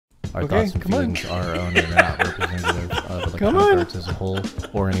Our thoughts and feelings are our own and they're not representative of the comic arts as a whole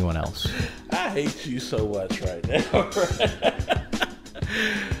or anyone else. I hate you so much right now.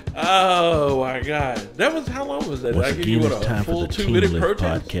 Oh my God. That was, how long was that? Once I give again, you it's a time for full the 2 Team minute Lift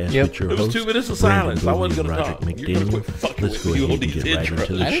protest? podcast Yep. with your It was hosts, 2 minutes of Brandon silence. I wasn't Booby, going to Roderick talk. You're going to McDaniel. quit fucking Let's go with me ahead on and these get right into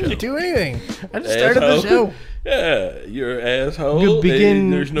intros. the I show. didn't do anything. I just started the show. Yeah, you're an asshole. Good begin-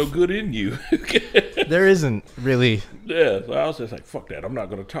 And there's no good in you. There isn't really. Yeah, so I was just like, fuck that. I'm not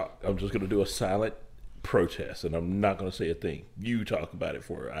going to talk. I'm just going to do a silent protest, and I'm not going to say a thing. You talk about it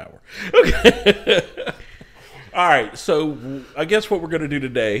for an hour. Okay. All right, so I guess what we're going to do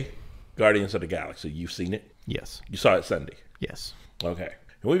today, Guardians of the Galaxy. You've seen it? Yes. You saw it Sunday? Yes. Okay.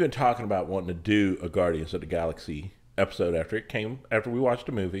 And we've been talking about wanting to do a Guardians of the Galaxy episode after we watched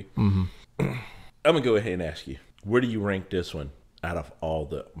the movie. Mm-hmm. I'm going to go ahead and ask you, where do you rank this one out of all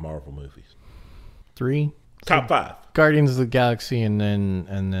the Marvel movies? 3. Top 5. Guardians of the Galaxy, and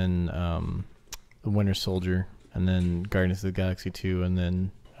then the Winter Soldier, and then Guardians of the Galaxy 2, and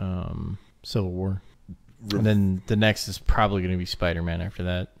then Civil War, and then the next is probably going to be Spider-Man after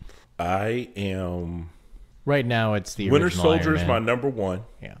that. I am... Right now, it's the Winter original Soldier Iron is my Man. number 1.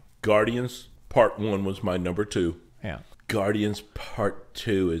 Yeah. Guardians Part 1 was my number 2. Yeah. Guardians Part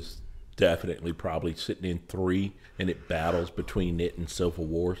 2 is definitely probably sitting in 3, and it battles between it and Civil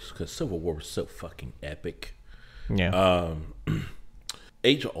War, because Civil War was so fucking epic. Yeah.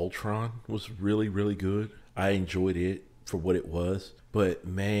 Age of Ultron was really, really good. I enjoyed it for what it was. But,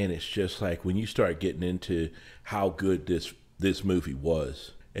 man, it's just like when you start getting into how good this movie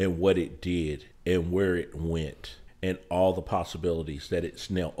was and what it did and where it went and all the possibilities that it's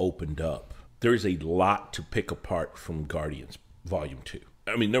now opened up. There's a lot to pick apart from Guardians Volume 2.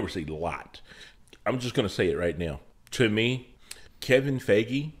 I mean, there was a lot. I'm just going to say it right now. To me, Kevin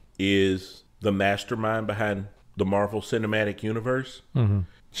Feige is the mastermind behind the Marvel Cinematic Universe. Mm-hmm.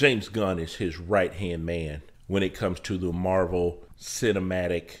 James Gunn is his right-hand man when it comes to the Marvel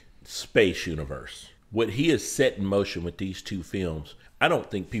Cinematic Space Universe. What he has set in motion with these 2 films, I don't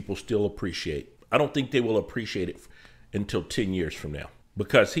think people still appreciate. I don't think they will appreciate it until 10 years from now,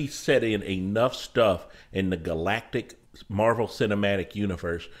 because he set in enough stuff in the galactic Marvel Cinematic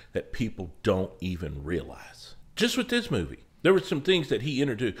Universe that people don't even realize. Just with this movie, there were some things that he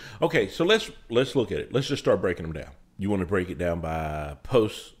introduced. Okay, so let's look at it. Let's just start breaking them down. You want to break it down by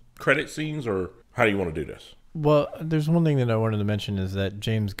post-credit scenes, or how do you want to do this? Well, there's one thing that I wanted to mention is that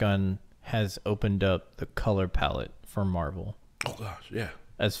James Gunn has opened up the color palette for Marvel. Oh, gosh, yeah.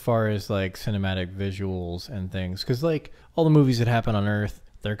 As far as like cinematic visuals and things, because like all the movies that happen on Earth,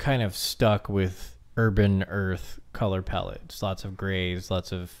 they're kind of stuck with urban Earth color palettes. Lots of grays,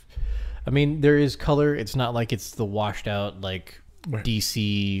 I mean, there is color. It's not like it's the washed out like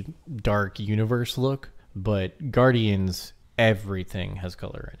DC dark universe look, but Guardians, everything has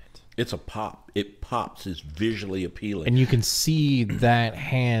color in it. It's a pop. It pops. It's visually appealing. And you can see that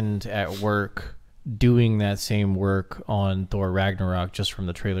hand at work doing that same work on Thor Ragnarok just from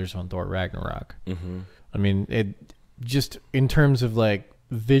the trailers on Thor Ragnarok. Mm-hmm. I mean, it just in terms of like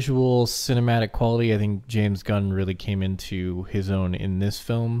visual cinematic quality, I think James Gunn really came into his own in this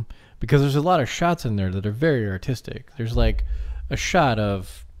film, because there's a lot of shots in there that are very artistic. There's like a shot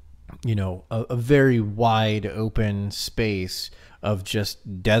of, you know, a very wide open space of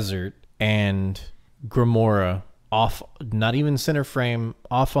just desert and Gamora off, not even center frame,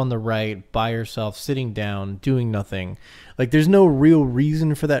 off on the right by herself, sitting down, doing nothing. Like there's no real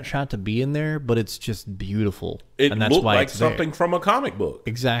reason for that shot to be in there, but it's just beautiful. It and that's looked why like it's something there. from a comic book.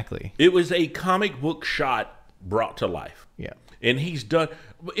 Exactly. It was a comic book shot brought to life. Yeah. And he's done.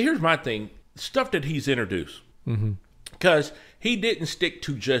 Here's my thing: stuff that he's introduced, because he didn't stick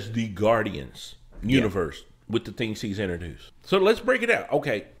to just the Guardians universe with the things he's introduced. So let's break it out.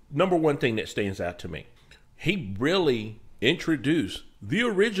 Okay, number one thing that stands out to me: he really introduced the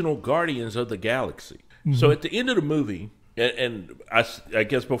original Guardians of the Galaxy. So at the end of the movie, and I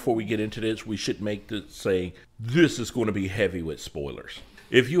guess before we get into this, we should make this say this is going to be heavy with spoilers.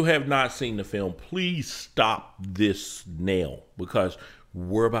 If you have not seen the film, please stop this now, because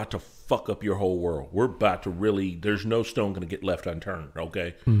we're about to fuck up your whole world. We're about to really, there's no stone going to get left unturned,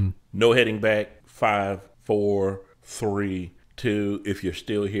 okay? No heading back. 5, 4, 3, 2. If you're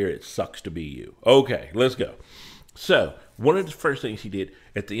still here, it sucks to be you. Okay, let's go. So, one of the first things he did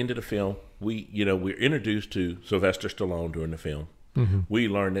at the end of the film, we're introduced to Sylvester Stallone during the film. We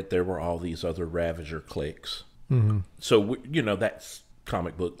learned that there were all these other Ravager cliques. So, that's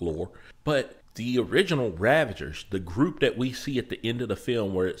comic book lore. But the original Ravagers, the group that we see at the end of the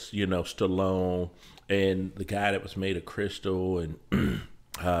film, where it's, Stallone and the guy that was made of crystal and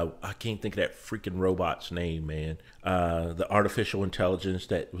I can't think of that freaking robot's name, man. The artificial intelligence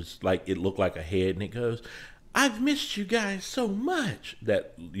that was like, it looked like a head, and it goes, "I've missed you guys so much."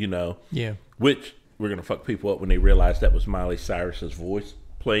 That, Yeah. which we're gonna fuck people up when they realize that was Miley Cyrus's voice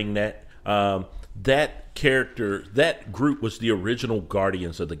playing that. That character, that group was the original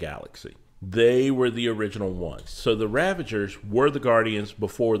Guardians of the Galaxy. They were the original ones. So the Ravagers were the Guardians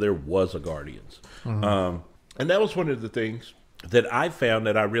before there was a Guardians. And that was one of the things that I found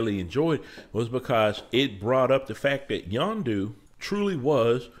that I really enjoyed, was because it brought up the fact that Yondu truly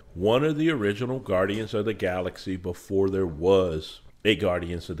was one of the original Guardians of the Galaxy before there was a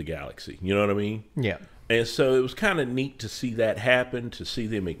Guardians of the Galaxy. You know what I mean? Yeah. And so it was kind of neat to see that happen, to see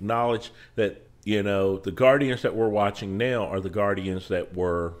them acknowledge that, the Guardians that we're watching now are the Guardians that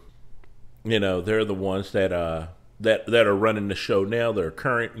were, they're the ones that that are running the show now. They're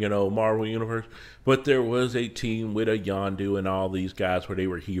current, Marvel Universe. But there was a team with a Yondu and all these guys where they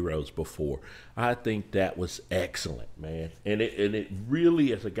were heroes before. I think that was excellent, man. And it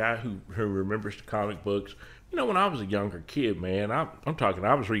really, as a guy who remembers the comic books, when I was a younger kid, man, I'm talking,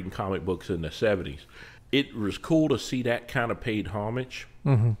 I was reading comic books in the 70s. It was cool to see that kind of paid homage.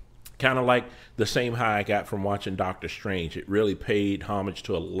 Mm-hmm. Kind of like the same high I got from watching Doctor Strange. It really paid homage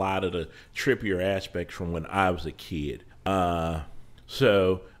to a lot of the trippier aspects from when I was a kid.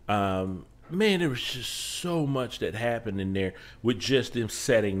 Man, there was just so much that happened in there with just them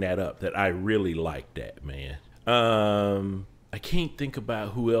setting that up that I really liked that, man. I can't think about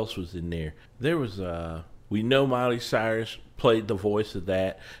who else was in there. There was, we know Miley Cyrus played the voice of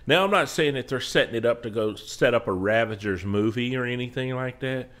that. Now, I'm not saying that they're setting it up to go set up a Ravagers movie or anything like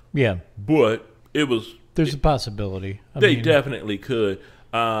that. Yeah. But it was... There's a possibility. They definitely could.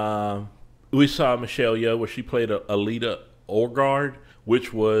 We saw Michelle Yeoh where she played Alita Orgard,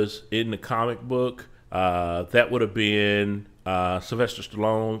 which was in the comic book. That would have been Sylvester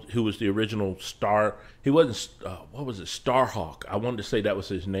Stallone, who was the original Star. He wasn't, what was it, Starhawk. I wanted to say that was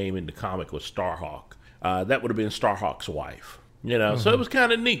his name in the comic, was Starhawk. That would have been Starhawk's wife. So it was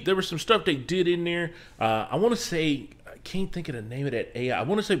kind of neat. There was some stuff they did in there. I want to say, I can't think of the name of that AI. I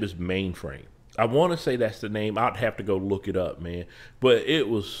want to say it was Mainframe. I want to say that's the name. I'd have to go look it up, man. But it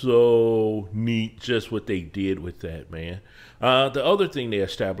was so neat just what they did with that, man. The other thing they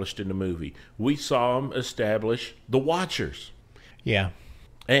established in the movie, we saw them establish the Watchers. Yeah.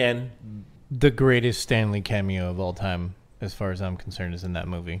 And the greatest Stanley cameo of all time, as far as I'm concerned, is in that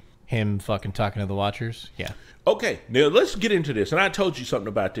movie. Him fucking talking to the Watchers. Yeah. Okay, now let's get into this. And I told you something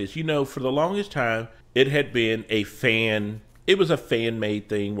about this. For the longest time, it had been a fan... It was a fan-made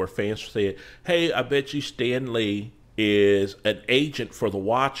thing where fans said, "Hey, I bet you Stan Lee is an agent for the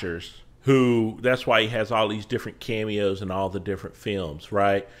Watchers, that's why he has all these different cameos in all the different films,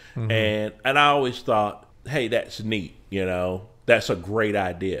 right?" Mm-hmm. And I always thought, hey, that's neat, That's a great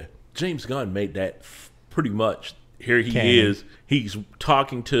idea. James Gunn made that pretty much. Here he is. He's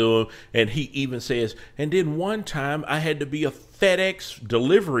talking to him, and he even says, "And then one time I had to be a FedEx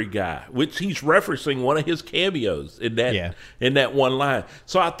delivery guy," which he's referencing one of his cameos in that one line.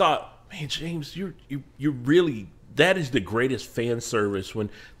 So I thought, man, James, you're really, that is the greatest fan service, when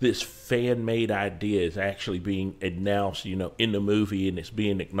this fan-made idea is actually being announced, in the movie, and it's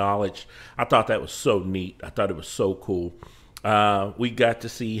being acknowledged. I thought that was so neat. I thought it was so cool. We got to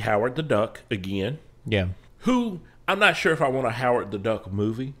see Howard the Duck again. Yeah. Who... I'm not sure if I want a Howard the Duck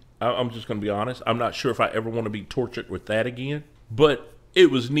movie. I'm just going to be honest. I'm not sure if I ever want to be tortured with that again. But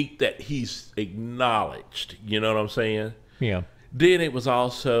it was neat that he's acknowledged. You know what I'm saying? Yeah. Then it was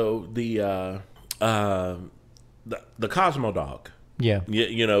also the Cosmo Dog. Yeah.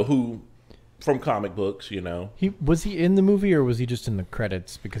 Who from comic books. Was he in the movie, or was he just in the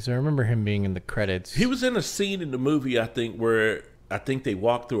credits? Because I remember him being in the credits. He was in a scene in the movie, I think, where they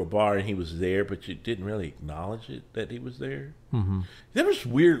walked through a bar and he was there, but you didn't really acknowledge it that he was there. Mm-hmm. There was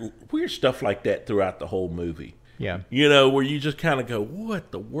weird stuff like that throughout the whole movie. Yeah. Where you just kind of go,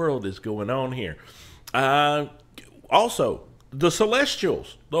 what the world is going on here? Also, the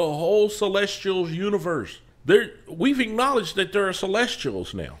Celestials, the whole Celestials universe. We've acknowledged that there are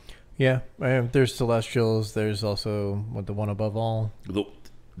Celestials now. Yeah, there's Celestials. There's also the one above all. The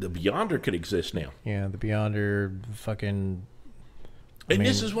Beyonder could exist now. Yeah, the Beyonder fucking...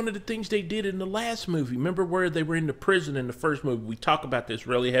 This is one of the things they did in the last movie. Remember where they were in the prison in the first movie? We talk about this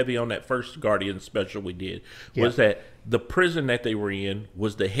really heavy on that first Guardian special we did. Yeah. Was that the prison that they were in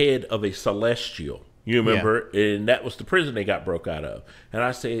was the head of a Celestial. You remember? Yeah. And that was the prison they got broke out of. And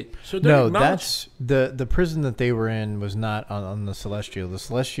I said, so no, that's the prison that they were in was not on the Celestial. The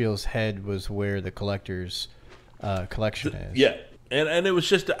Celestial's head was where the Collector's collection is. Yeah. And it was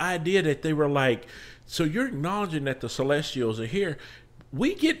just the idea that they were like, so you're acknowledging that the Celestials are here.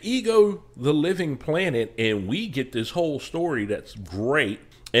 we get Ego the Living Planet, and we get this whole story that's great.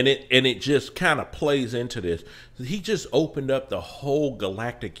 And it just kind of plays into this. He just opened up the whole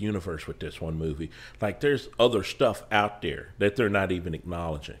galactic universe with this one movie. Like, there's other stuff out there that they're not even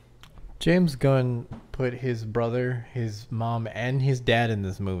acknowledging. James Gunn put his brother, his mom, and his dad in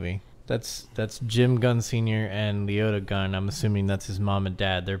this movie. That's Jim Gunn Sr. and Leota Gunn. I'm assuming that's his mom and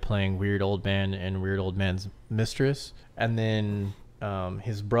dad. They're playing Weird Old Man and Weird Old Man's mistress. And then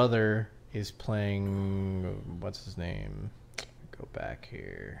his brother is playing, what's his name? Go back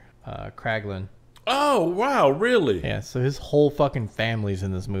here. Kraglin. Oh, wow, really? Yeah, so his whole fucking family's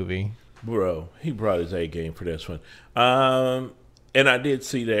in this movie. Bro, he brought his A game for this one. And I did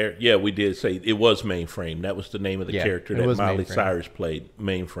see there, yeah, we did say it was Mainframe. That was the name of the character that Miley Cyrus played,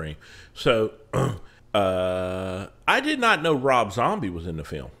 Mainframe. So, I did not know Rob Zombie was in the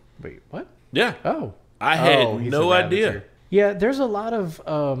film. Wait, what? Yeah. Oh. I had no idea. Yeah, there's a lot of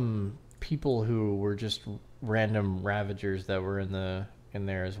people who were just random Ravagers that were in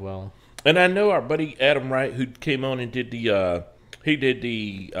there as well. And I know our buddy Adam Wright, who came on and did the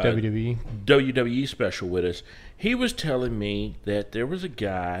WWE special with us. He was telling me that there was a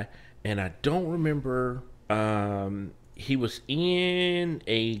guy, and I don't remember. He was in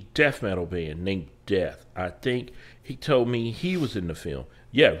a death metal band named Death. I think he told me he was in the film.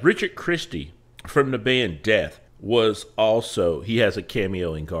 Yeah, Richard Christie from the band Death was also. He has a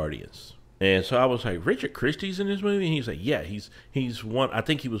cameo in Guardians. And so I was like, Richard Christie's in this movie? And he's like, yeah, he's one. I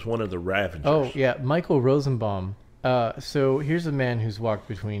think he was one of the Ravagers. Oh, yeah, Michael Rosenbaum. So here's a man who's walked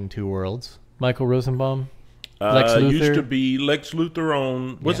between two worlds. Michael Rosenbaum. Lex Luthor. Used to be Lex Luthor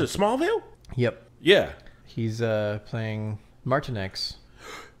on, was it Smallville? Yep. Yeah. He's playing Martinex.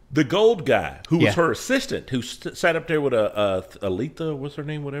 The gold guy, who was her assistant, who sat up there with Aletha, what's her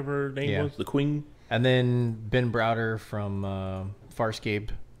name, whatever her name was, the queen. And then Ben Browder from Farscape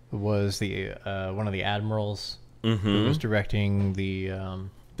was the one of the admirals who was directing the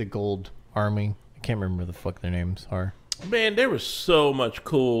Gold Army. I can't remember the fuck their names are. Man, there was so much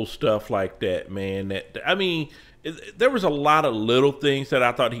cool stuff like that, man. There was a lot of little things that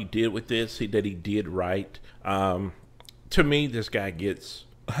I thought he did with this, that he did right. To me, this guy gets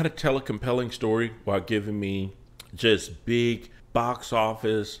how to tell a compelling story while giving me just big box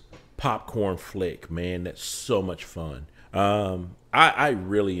office popcorn flick, man. That's so much fun. I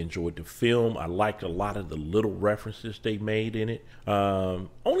really enjoyed the film. I liked a lot of the little references they made in it.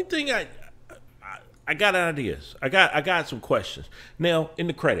 Only thing I got ideas. I got some questions. Now, in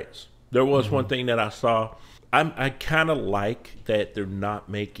the credits, there was one thing that I saw. I kind of like that they're not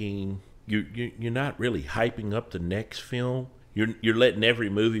making you're not really hyping up the next film. You're letting every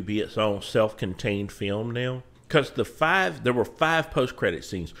movie be its own self-contained film now. Because there were 5 post-credit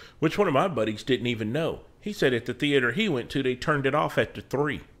scenes, which one of my buddies didn't even know. He said at the theater he went to, they turned it off after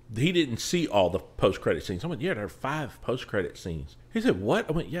 3. He didn't see all the post-credit scenes. I went, yeah, there are 5 post-credit scenes. He said, what?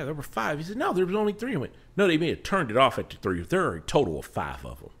 I went, yeah, there were 5. He said, no, there was only 3. I went, no, they may have turned it off after 3. There are a total of 5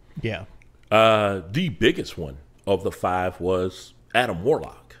 of them. Yeah. The biggest one of the 5 was Adam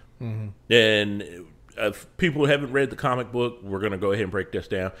Warlock. Mm-hmm. And if people who haven't read the comic book, we're going to go ahead and break this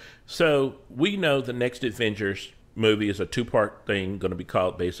down. So we know the next Avengers movie is a 2-part thing, going to be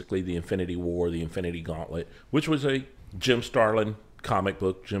called basically the Infinity War, the Infinity Gauntlet, which was a Jim Starlin comic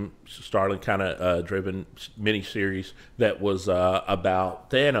book, Jim Starlin kind of driven miniseries that was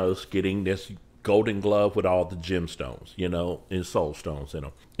about Thanos getting this golden glove with all the gemstones, and soul stones in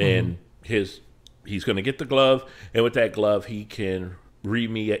them. And he's going to get the glove, and with that glove, he can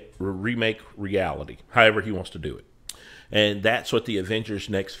remake reality, however he wants to do it. And that's what the Avengers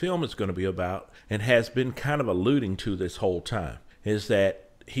next film is going to be about, and has been kind of alluding to this whole time, is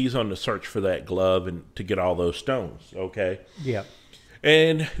that he's on the search for that glove and to get all those stones, okay? Yeah.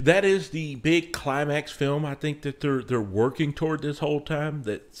 And that is the big climax film I think that they're working toward this whole time.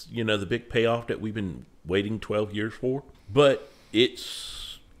 That's, the big payoff that we've been waiting 12 years for. But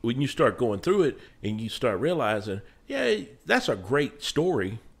it's when you start going through it and you start realizing, yeah, that's a great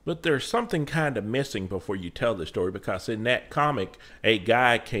story, but there's something kind of missing before you tell the story, because in that comic, a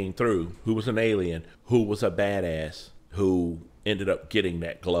guy came through who was an alien, who was a badass, who ended up getting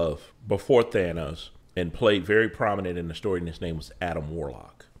that glove before Thanos and played very prominent in the story, and his name was Adam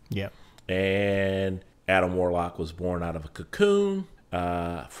Warlock. Yeah. And Adam Warlock was born out of a cocoon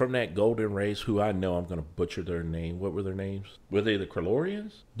from that golden race, who I know I'm going to butcher their name. What were their names? Were they the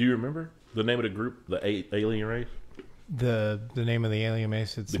Krellorians? Do you remember the name of the group, the alien race? The name of the alien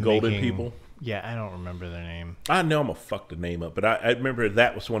race? It's the Golden People? Yeah, I don't remember their name. I know I'm going to fuck the name up, but I remember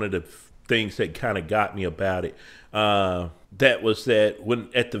that was one of the things that kind of got me about it. That was that when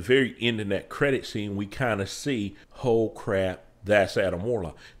at the very end of that credit scene, we kind of see, oh crap, That's Adam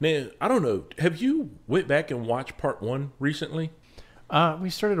Warlock. Now, I don't know. Have you went back and watched part 1 recently? We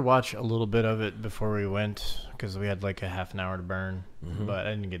started to watch a little bit of it before we went because we had like a half an hour to burn, but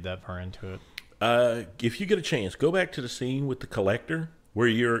I didn't get that far into it. If you get a chance, go back to the scene with the Collector, where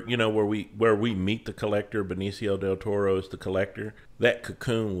where we meet the Collector. Benicio del Toro is the Collector. That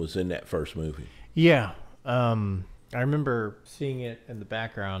cocoon was in that first movie. Yeah, I remember seeing it in the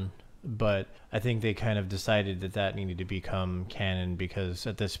background. But I think they kind of decided that needed to become canon because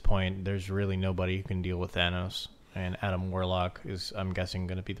at this point, there's really nobody who can deal with Thanos. And Adam Warlock is, I'm guessing,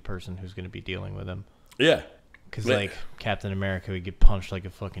 going to be the person who's going to be dealing with him. Yeah. Because, like, Captain America would get punched like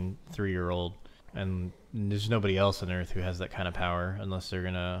a fucking 3-year-old. And there's nobody else on Earth who has that kind of power unless they're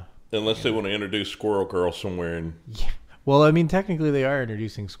going to... Unless they want to introduce Squirrel Girl somewhere. Yeah. Well, I mean, technically they are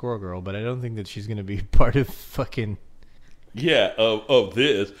introducing Squirrel Girl, but I don't think that she's going to be part of fucking... Yeah, of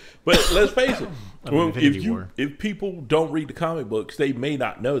this. But let's face it. If people don't read the comic books, they may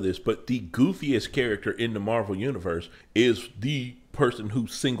not know this, but the goofiest character in the Marvel Universe is the person who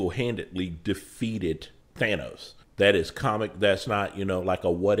single-handedly defeated Thanos. That is comic. That's not, like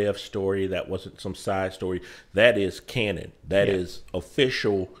a what-if story. That wasn't some side story. That is canon. That is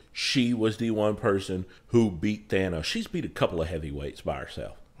official. She was the one person who beat Thanos. She's beat a couple of heavyweights by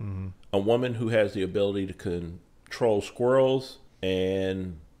herself. Mm-hmm. A woman who has the ability to control squirrels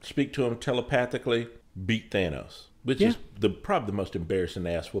and speak to them telepathically, beat Thanos, which is probably the most embarrassing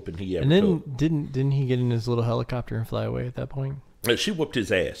ass whooping he ever took. And then didn't he get in his little helicopter and fly away at that point? She whooped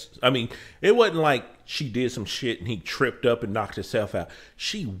his ass. I mean, it wasn't like she did some shit and he tripped up and knocked himself out.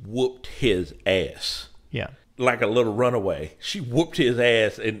 She whooped his ass. Yeah. Like a little runaway. She whooped his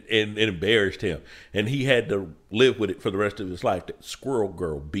ass and embarrassed him. And he had to live with it for the rest of his life. That Squirrel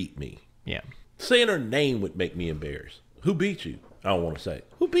Girl beat me. Yeah. Saying her name would make me embarrassed. Who beat you? I don't want to say.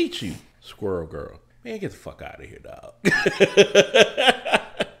 Who beat you? Squirrel Girl. Man, get the fuck out of here, dog.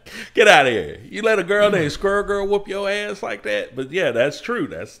 Get out of here. You let a girl named Squirrel Girl whoop your ass like that? But yeah, that's true.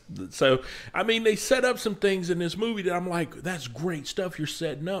 So, I mean, they set up some things in this movie that I'm like, that's great stuff you're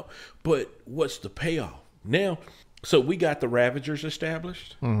setting up. But what's the payoff? Now, so we got the Ravagers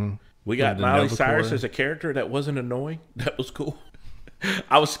established. Mm-hmm. We got Miley Cyrus as a character that wasn't annoying. That was cool.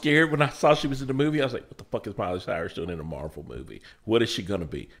 I was scared when I saw she was in the movie. I was like, what the fuck is Miley Cyrus doing in a Marvel movie? What is she going to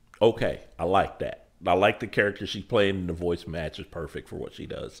be? Okay, I like that. I like the character she's playing, and the voice match is perfect for what she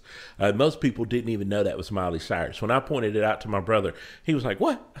does. Most people didn't even know that was Miley Cyrus. When I pointed it out to my brother, he was like,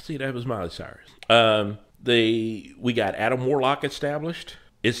 what? I see that was Miley Cyrus. We got Adam Warlock established.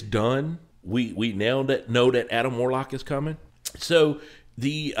 It's done. We now know that Adam Warlock is coming. So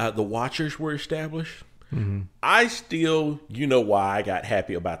the Watchers were established. Mm-hmm. I still, why I got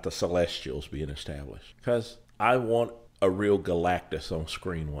happy about the Celestials being established. Because I want a real Galactus on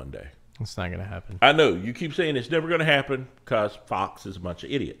screen one day. It's not going to happen. I know. You keep saying it's never going to happen because Fox is a bunch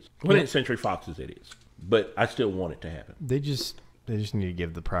of idiots. 20th Century Fox is idiots. But I still want it to happen. They just need to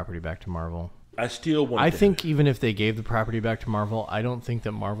give the property back to Marvel. I still want I think even if they gave the property back to Marvel, I don't think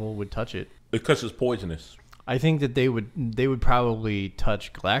that Marvel would touch it. Because it's poisonous. I think that they would probably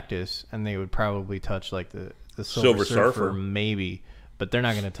touch Galactus, and they would probably touch like the Silver Surfer maybe, but they're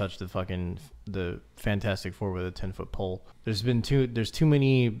not going to touch the Fantastic Four with a 10-foot pole. There's too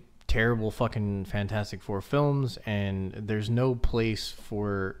many terrible fucking Fantastic Four films, and there's no place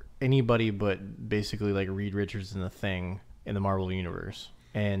for anybody but basically like Reed Richards and the Thing in the Marvel universe.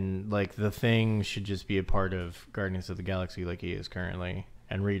 And like the Thing should just be a part of Guardians of the Galaxy like he is currently,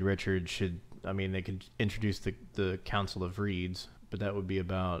 and Reed Richards should. I mean, they could introduce the Council of Reeds, but that would be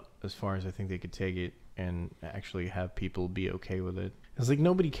about as far as I think they could take it and actually have people be okay with it. It's like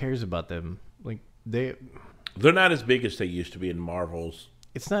nobody cares about them. Like they're not as big as they used to be in Marvel's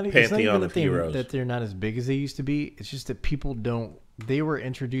pantheon of heroes. That they're not as big as they used to be. It's just that people don't. They were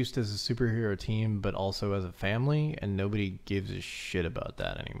introduced as a superhero team, but also as a family, and nobody gives a shit about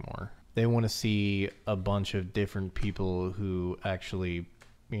that anymore. They want to see a bunch of different people who actually,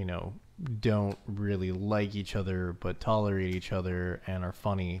 don't really like each other but tolerate each other and are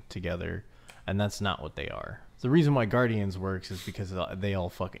funny together, and that's not what they are. The reason why Guardians works is because they all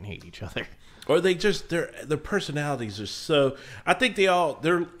fucking hate each other, or they just their personalities are so. I think they're what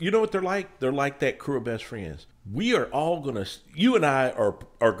they're like. They're like that crew of best friends. We are all you and I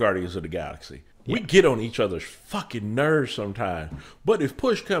are Guardians of the Galaxy. We get on each other's fucking nerves sometimes, but if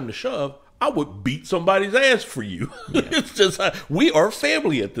push come to shove, I would beat somebody's ass for you. Yeah. It's just, we are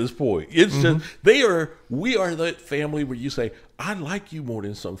family at this point. It's just, we are that family where you say, I like you more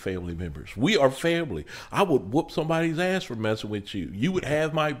than some family members. We are family. I would whoop somebody's ass for messing with you. You would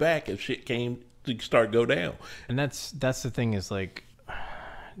have my back if shit came to go down. And that's the thing is like,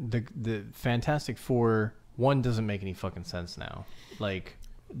 the Fantastic Four one doesn't make any fucking sense now. Like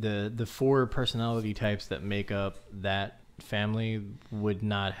the 4 personality types that make up that family would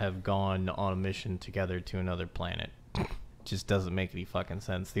not have gone on a mission together to another planet. Just doesn't make any fucking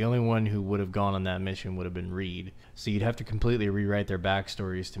sense. The only one who would have gone on that mission would have been Reed. So you'd have to completely rewrite their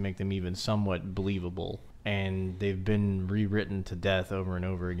backstories to make them even somewhat believable. And they've been rewritten to death over and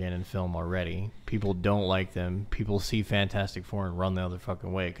over again in film already. People don't like them. People see Fantastic Four and run the other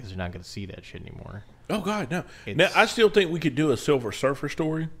fucking way because they're not going to see that shit anymore. Oh, God, no. Now, I still think we could do a Silver Surfer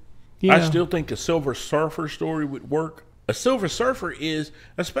story. Yeah. I still think a Silver Surfer story would work. A Silver Surfer is,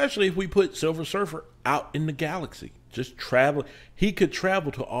 especially if we put Silver Surfer out in the galaxy, just travel. He could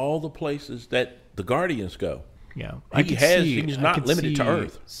travel to all the places that the Guardians go. Yeah, He's not limited to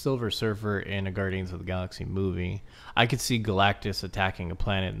Earth. Silver Surfer in a Guardians of the Galaxy movie. I could see Galactus attacking a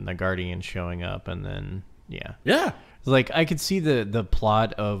planet and the Guardians showing up, and then Yeah. like I could see the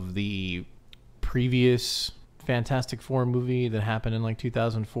plot of the previous Fantastic Four movie that happened in like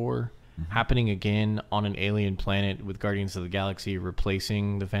 2004 happening again on an alien planet with Guardians of the Galaxy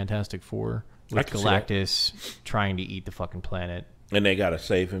replacing the Fantastic Four with Galactus trying to eat the fucking planet. And they got to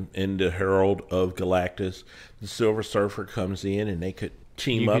save him. In the Herald of Galactus, the Silver Surfer comes in, and they could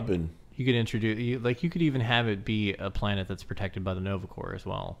team up. And you could introduce, you could even have it be a planet that's protected by the Nova Corps as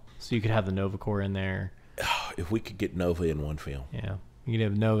well. So you could have the Nova Corps in there. If we could get Nova in one film. Yeah, you could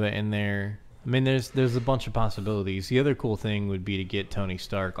have Nova in there. I mean, there's a bunch of possibilities. The other cool thing would be to get Tony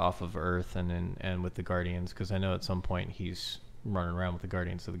Stark off of Earth and with the Guardians, because I know at some point he's running around with the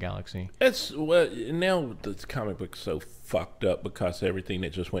Guardians of the Galaxy. Now the comic book's so fucked up because of everything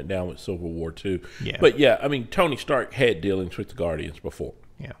that just went down with Civil War II. Yeah. But yeah, I mean, Tony Stark had dealings with the Guardians before.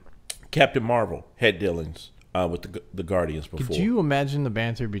 Yeah. Captain Marvel had dealings with the Guardians before. Could you imagine the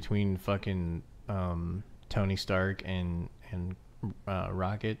banter between fucking Tony Stark and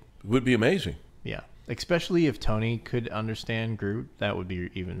Rocket? Would be amazing. Yeah. Especially if Tony could understand Groot, that would be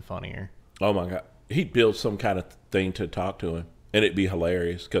even funnier. Oh my God. He'd build some kind of thing to talk to him, and it'd be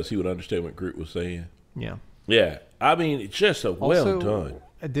hilarious because he would understand what Groot was saying. Yeah. Yeah. I mean, it's just well done.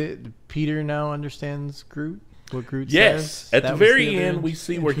 Did Peter now understands Groot? What Groot says? says? At the very end, we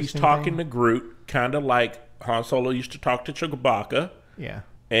see where he's talking to Groot, kind of like Han Solo used to talk to Chewbacca. Yeah.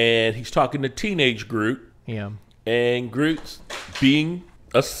 And he's talking to teenage Groot. Yeah. And Groot's being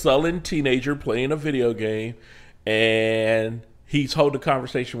a sullen teenager playing a video game, and he's holding a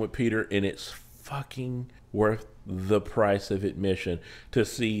conversation with Peter, and it's fucking worth the price of admission to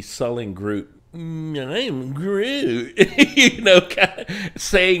see sullen Groot. I'm Groot, kind of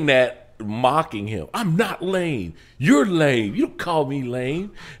saying that, mocking him. I'm not lame. You're lame. You don't call me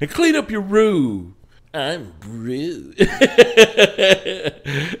lame. And clean up your room. I'm Groot.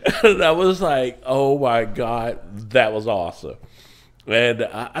 And I was like, oh my God, that was awesome. And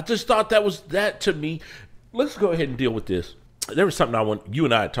I just thought that to me. Let's go ahead and deal with this. There was something you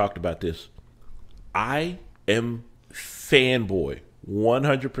and I had talked about this. I am fanboy,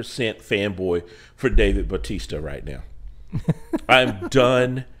 100% fanboy for David Bautista right now. I'm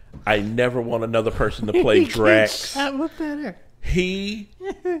done. I never want another person to play Drax. He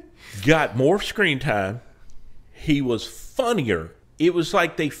got more screen time. He was funnier. It was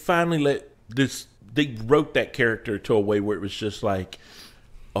like they finally they wrote that character to a way where it was just like,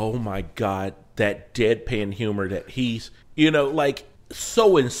 oh my God, that deadpan humor that he's, like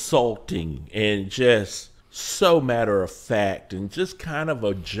so insulting and just so matter of fact and just kind of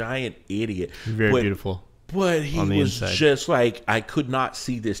a giant idiot. Very beautiful. But he was just like, I could not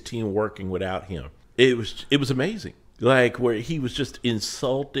see this team working without him. It was amazing. Like where he was just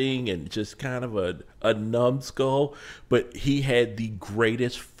insulting and just kind of a numbskull, but he had the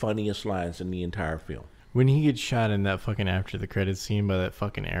greatest, funniest lines in the entire film. When he gets shot in that fucking after the credits scene by that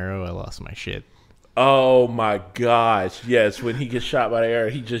fucking arrow, I lost my shit. Oh my gosh, yes. When he gets shot by the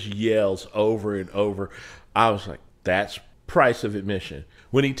arrow, he just yells over and over. I was like, that's price of admission.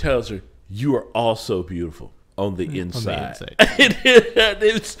 When he tells her, you are also beautiful. On the inside.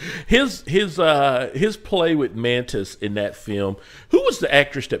 It's his play with Mantis in that film. Who was the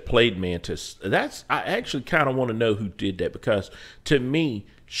actress that played Mantis? I actually kind of want to know who did that, because to me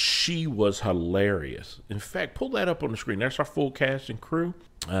she was hilarious. In fact, pull that up on the screen. That's our full cast and crew.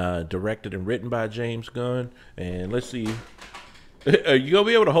 Directed and written by James Gunn. And let's see. Are you gonna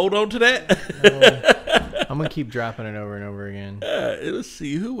be able to hold on to that? I'm gonna keep dropping it over and over again. Let's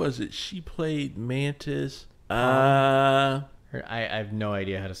see. Who was it? She played Mantis. I have no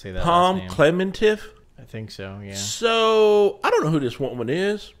idea how to say that. Tom last name. Clementif? I think so, yeah. So, I don't know who this woman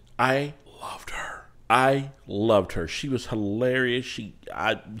is. I loved her. She was hilarious.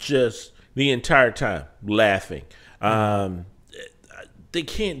 The entire time, laughing. they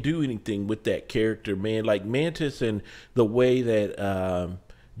can't do anything with that character, man. Like Mantis and the way that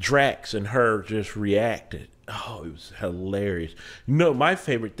Drax and her just reacted. Oh, it was hilarious. No, my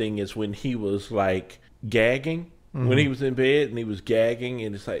favorite thing is when he was like gagging. When he was in bed and he was gagging,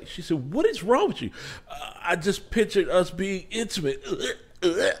 and it's like, she said, "What is wrong with you?" I just pictured us being intimate.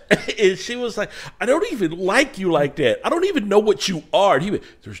 And she was like, "I don't even like you like that. I don't even know what you are." And he went,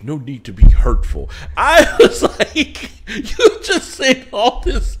 "There's no need to be hurtful." I was like, you just said all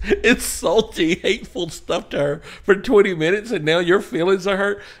this insulting, hateful stuff to her for 20 minutes, and now your feelings are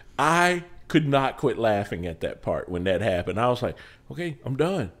hurt. I could not quit laughing at that part when that happened. I was like, okay, I'm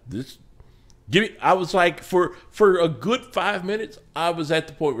done. I was like, for a good 5 minutes, I was at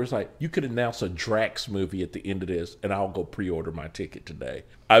the point where it's like, you could announce a Drax movie at the end of this, and I'll go pre-order my ticket today.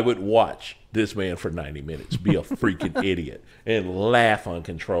 I would watch this man for 90 minutes, be a freaking idiot, and laugh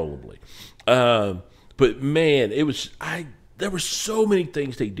uncontrollably. But man, there were so many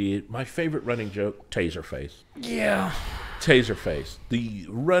things they did. My favorite running joke, Taserface. Yeah. Taserface. The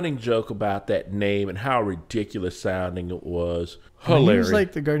running joke about that name and how ridiculous sounding it was. Hilarious. He was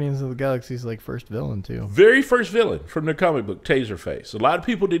like the Guardians of the Galaxy's like first villain too. Very first villain from the comic book, Taserface. A lot of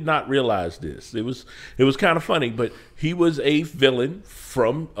people did not realize this. It was kind of funny, but he was a villain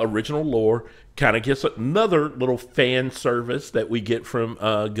from original lore. Kind of gets another little fan service that we get from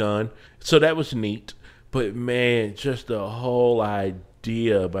Gunn. So that was neat. But man, just the whole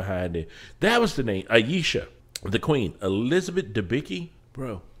idea behind it. That was the name, Ayesha, the Queen, Elizabeth Debicki.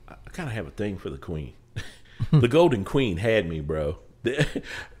 Bro, I kind of have a thing for the Queen. The Golden Queen had me, bro.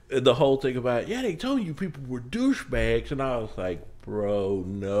 The whole thing about, yeah, they told you people were douchebags, and I was like, bro,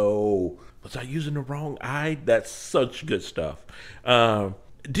 no. Was I using the wrong eye? That's such good stuff.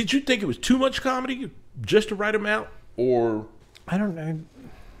 Did you think it was too much comedy, just the right amount, or? I don't know.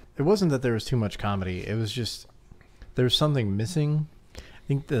 It wasn't that there was too much comedy. It was just there was something missing. I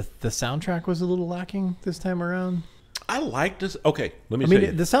think the soundtrack was a little lacking this time around. I like this. Okay, let me say. I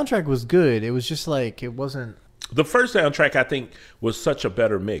mean, the soundtrack was good. It was just like, it wasn't. The first soundtrack, I think, was such a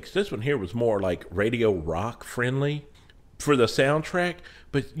better mix. This one here was more like radio rock friendly for the soundtrack.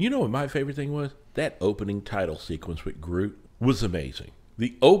 But you know what my favorite thing was? That opening title sequence with Groot was amazing.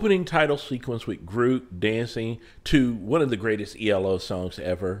 The opening title sequence with Groot dancing to one of the greatest ELO songs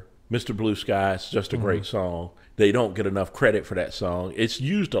ever, Mr. Blue Sky. It's just a great song. They don't get enough credit for that song. It's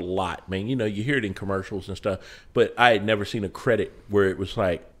used a lot, man. You know, you hear it in commercials and stuff, but I had never seen a credit where it was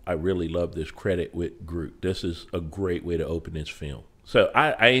like, I really love this credit with Groot. This is a great way to open this film. So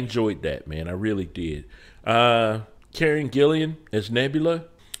I enjoyed that, man. I really did. Karen Gillan as Nebula,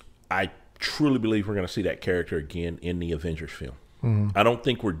 I truly believe we're going to see that character again in the Avengers film. I don't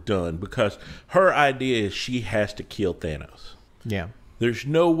think we're done because her idea is she has to kill Thanos. Yeah. There's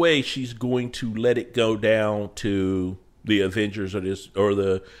no way she's going to let it go down to the Avengers or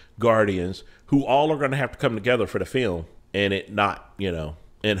the Guardians, who all are going to have to come together for the film, and it not,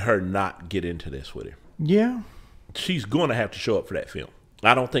 and her not get into this with her. Yeah. She's going to have to show up for that film.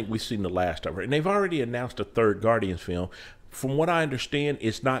 I don't think we've seen the last of her. And they've already announced a third Guardians film. From what I understand,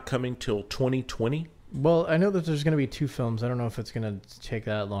 it's not coming till 2020. Well, I know that there's going to be 2 films. I don't know if it's going to take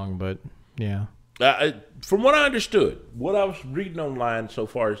that long, but yeah. From what I understood, what I was reading online so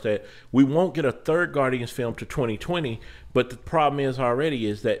far is that we won't get a third Guardians film to 2020, but the problem is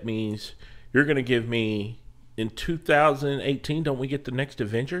that means you're going to give me in 2018, don't we get the next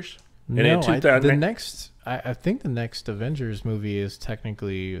Avengers? And no, I think the next Avengers movie is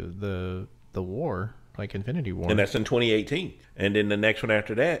technically the War, like Infinity War. And that's in 2018. And then the next one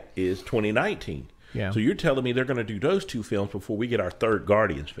after that is 2019. Yeah. So you're telling me they're going to do those 2 films before we get our third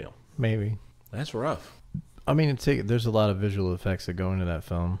Guardians film? Maybe. That's rough. I mean, there's a lot of visual effects that go into that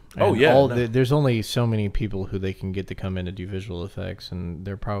film. And oh, yeah. There's only so many people who they can get to come in to do visual effects, and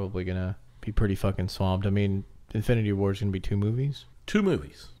they're probably going to be pretty fucking swamped. I mean, Infinity War is going to be 2 movies. 2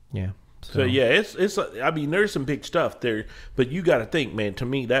 movies. Yeah. So yeah, it's. I mean, there's some big stuff there, but you got to think, man. To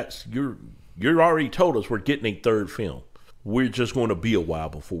me, that's you're already told us we're getting a third film. We're just going to be a while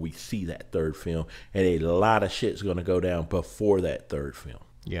before we see that third film, and a lot of shit's going to go down before that third film.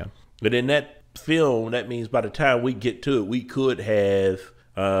 Yeah. But in that film, that means by the time we get to it, we could have.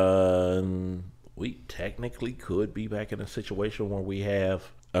 We technically could be back in a situation where we have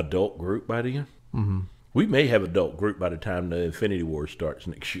adult Groot by then. Mm-hmm. We may have adult Groot by the time the Infinity War starts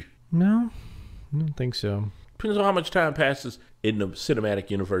next year. No, I don't think so. Depends on how much time passes in the cinematic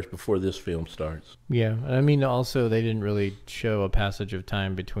universe before this film starts. Yeah, I mean, also, they didn't really show a passage of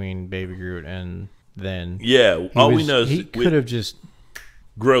time between Baby Groot and then. Yeah, we know is he could have just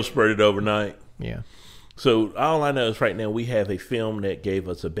growth spurted overnight. Yeah. So all I know is right now we have a film that gave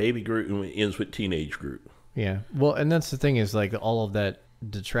us a Baby Groot and it ends with teenage Groot. Yeah. Well, and that's the thing is like all of that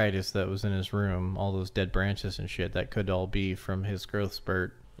detritus that was in his room, all those dead branches and shit, that could all be from his growth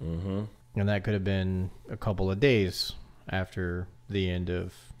spurt. Mm-hmm. And that could have been a couple of days after the end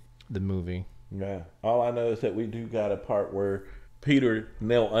of the movie. Yeah. All I know is that we do got a part where Peter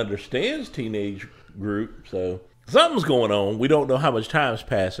now understands teenage group, so something's going on. We don't know how much time's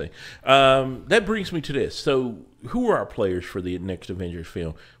passing. That brings me to this. So who are our players for the next Avengers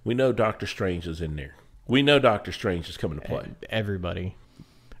film? We know Doctor Strange is in there. We know Doctor Strange is coming to play. Everybody.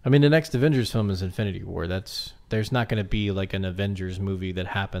 I mean, the next Avengers film is Infinity War. There's not going to be like an Avengers movie that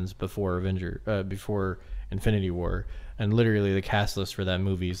happens before before Infinity War. And literally the cast list for that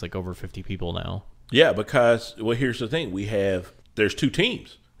movie is like over 50 people now. Yeah, because, well, here's the thing. There's two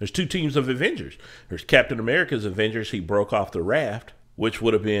teams. There's two teams of Avengers. There's Captain America's Avengers. He broke off the raft, which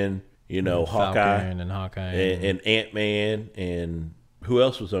would have been, Hawkeye. And Hawkeye. And Ant-Man. And who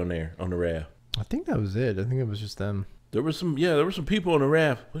else was on there on the raft? I think that was it. I think it was just them. There were some people on the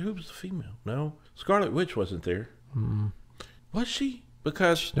raft. Well, who was the female? No. Scarlet Witch wasn't there. Mm. Was she?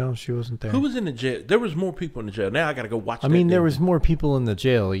 Because no, she wasn't there. Who was in the jail? There was more people in the jail. Now I got to go watch. There was more people in the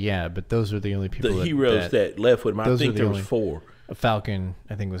jail, yeah, but those are the only people. The heroes that left with him. I think there was 4. Falcon,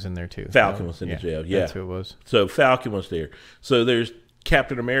 I think, was in there too. Falcon was in the jail. Yeah, that's who it was. So Falcon was there. So there's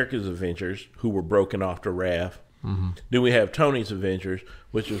Captain America's Avengers, who were broken off the raft. Mm-hmm. Then we have Tony's Avengers,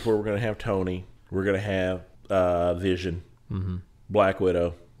 which is where we're going to have Tony. We're going to have Vision, mm-hmm. Black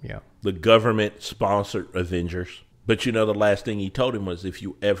Widow. Yeah, the government-sponsored Avengers. But the last thing he told him was, if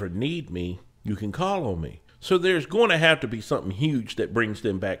you ever need me, you can call on me. So there's going to have to be something huge that brings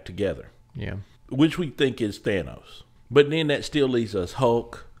them back together. Yeah. Which we think is Thanos. But then that still leaves us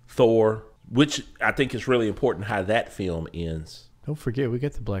Hulk, Thor, which I think is really important how that film ends. Don't forget, we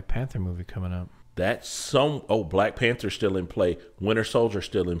get the Black Panther movie coming up. Black Panther's still in play. Winter Soldier's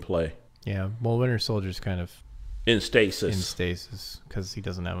still in play. Yeah, well, Winter Soldier's kind of in stasis. Because he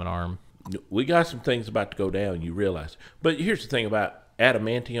doesn't have an arm. We got some things about to go down, you realize. But here's the thing about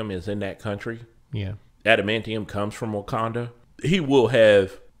adamantium is in that country. Yeah. Adamantium comes from Wakanda. He will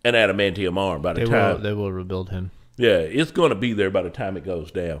have an adamantium arm by the time. They will rebuild him. Yeah, it's going to be there by the time it goes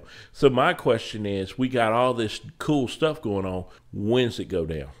down. So my question is, we got all this cool stuff going on. When's it go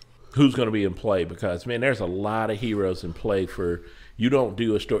down? Who's going to be in play? Because, man, there's a lot of heroes in play for you don't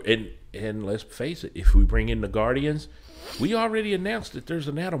do a story. And let's face it, if we bring in the Guardians, we already announced that there's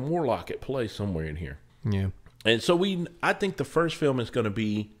an Adam Warlock at play somewhere in here. Yeah. And so I think the first film is going to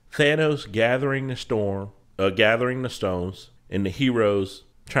be Thanos gathering the stones, and the heroes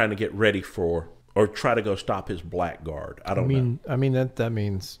trying to get ready for or try to go stop his Blackguard. I don't know. I mean that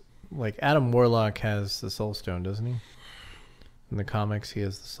means like Adam Warlock has the Soul Stone, doesn't he? In the comics, he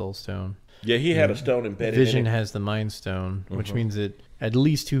has the Soul Stone. Yeah, he had a stone embedded Vision in it. has the Mind Stone, which means that at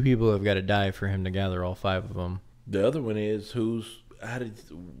least 2 people have got to die for him to gather all 5 of them. The other one is how did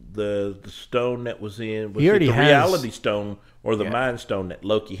the stone that was in he already the has, Reality Stone or the Mind Stone that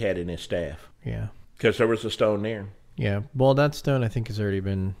Loki had in his staff? Yeah, because there was a stone there. Yeah, well, that stone I think has already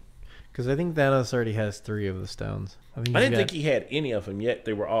been, because I think Thanos already has 3 of the stones. I didn't think he had any of them yet.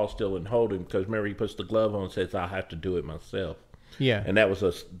 They were all still in holding because remember he puts the glove on and says, "I'll have to do it myself." Yeah, and that was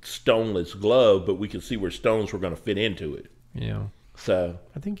a stoneless glove, but we could see where stones were going to fit into it. Yeah, so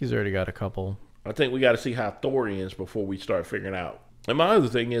I think he's already got a couple. I think we got to see how Thor ends before we start figuring out. And my other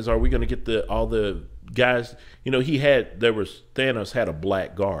thing is, are we going to get all the guys? Thanos had a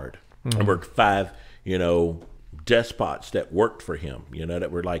Blackguard, and there were 5, despots that worked for him,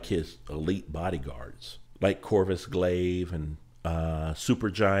 that were like his elite bodyguards, like Corvus Glaive and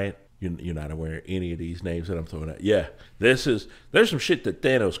Supergiant. You're not aware of any of these names that I'm throwing out. Yeah, there's some shit that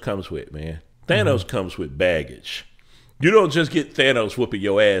Thanos comes with, man. Thanos comes with baggage. You don't just get Thanos whooping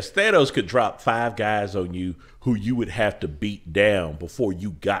your ass. Thanos could drop 5 guys on you who you would have to beat down before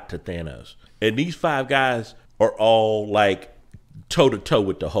you got to Thanos. And these 5 guys are all like toe-to-toe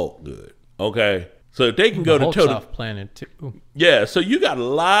with the Hulk good. Okay? So if they can go to toe-to-toe. Off planet too. Yeah, so you got a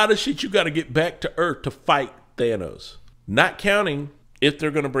lot of shit you got to get back to Earth to fight Thanos. Not counting if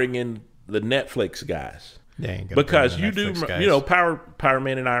they're going to bring in the Netflix guys. They ain't gonna because you do, Power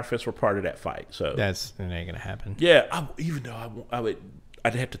Man and Iron Fist were part of that fight. So that ain't gonna happen. Yeah,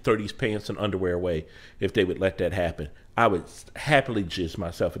 I'd have to throw these pants and underwear away if they would let that happen. I would happily jizz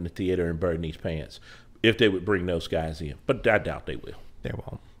myself in the theater and burn these pants if they would bring those guys in. But I doubt they will. They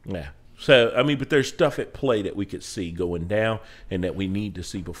won't. Yeah. So, but there's stuff at play that we could see going down and that we need to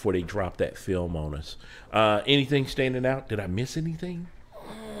see before they drop that film on us. Anything standing out? Did I miss anything?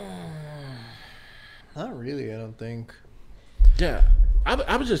 Not really, I don't think. Yeah.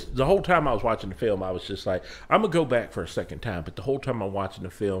 I was just, the whole time I was watching the film, I was just like, I'm going to go back for a second time. But the whole time I'm watching the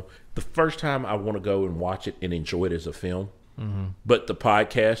film, the first time I want to go and watch it and enjoy it as a film. Mm-hmm. But the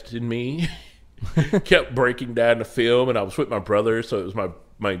podcast in me kept breaking down the film, and I was with my brother, so it was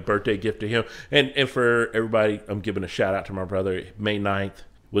my birthday gift to him. And for everybody, I'm giving a shout out to my brother. May 9th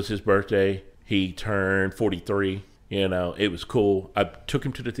was his birthday. He turned 43. You know, it was cool. I took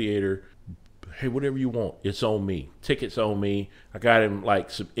him to the theater. Hey, whatever you want, it's on me. Tickets on me. I got him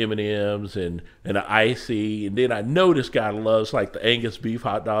like some M&Ms and an icy, and then I know this guy loves like the Angus beef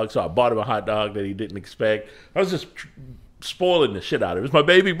hot dog, so I bought him a hot dog that he didn't expect. I was just spoiling the shit out of it. It was my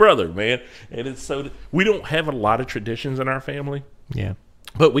baby brother, man, and it's so we don't have a lot of traditions in our family. Yeah.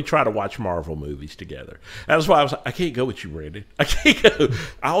 But we try to watch Marvel movies together. That's why I was like, I can't go with you, Brandon. I can't go.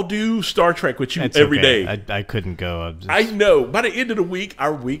 I'll do Star Trek with you every day. I couldn't go. I know. By the end of the week,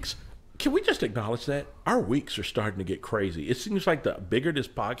 our weeks. Can we just acknowledge that? Our weeks are starting to get crazy. It seems like the bigger this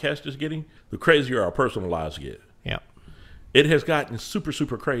podcast is getting, the crazier our personal lives get. Yeah. It has gotten super,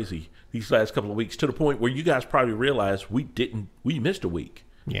 super crazy these last couple of weeks to the point where you guys probably realize we missed a week.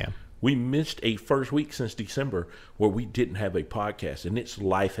 Yeah. We missed a first week since December where we didn't have a podcast, and its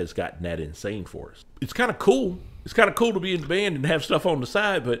life has gotten that insane for us. It's kind of cool. It's kind of cool to be in the band and have stuff on the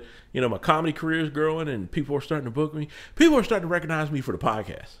side, but, you know, my comedy career is growing, and people are starting to book me. People are starting to recognize me for the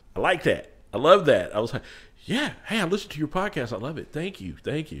podcast. I like that. I love that. I was like, yeah, hey, I listen to your podcast. I love it. Thank you.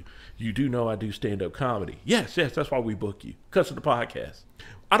 Thank you. You do know I do stand-up comedy. Yes, that's why we book you, because of the podcast.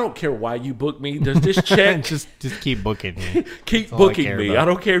 I don't care why you book me. Does this check? just keep booking me. Keep booking me. I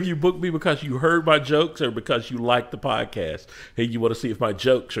don't care if you book me because you heard my jokes or because you like the podcast and you want to see if my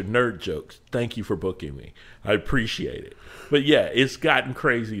jokes are nerd jokes. Thank you for booking me. I appreciate it. But yeah, it's gotten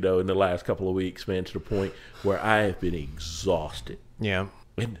crazy though in the last couple of weeks, man, to the point where I have been exhausted. Yeah.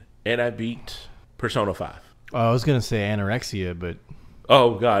 And I beat Persona 5. I was gonna say anorexia, but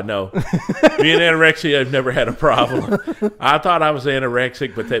oh God, no. Me and anorexia have never had a problem. I thought I was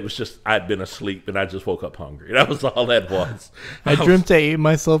anorexic, but that was just I'd been asleep and I just woke up hungry. That was all that was. I dreamt I ate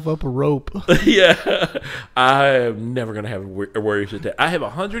myself up a rope. Yeah, I am never gonna have worries with that. I have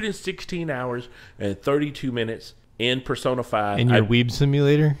 116 hours and 32 minutes in Persona 5. In your Weeb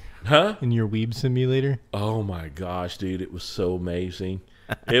simulator? Huh? In your Weeb simulator? Oh my gosh, dude, it was so amazing.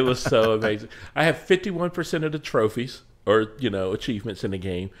 It was so amazing. I have 51% of the trophies, or, you know, achievements in the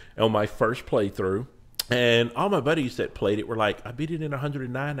game on my first playthrough. And all my buddies that played it were like, I beat it in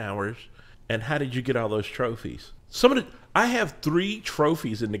 109 hours. And how did you get all those trophies? I have 3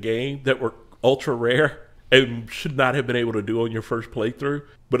 trophies in the game that were ultra rare and should not have been able to do on your first playthrough.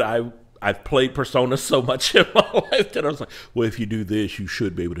 But I've played Persona so much in my life that I was like, well, if you do this, you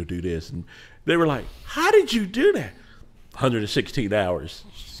should be able to do this. And they were like, how did you do that? 116 hours.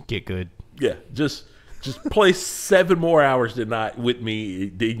 Just get good. Yeah, just play 7 more hours with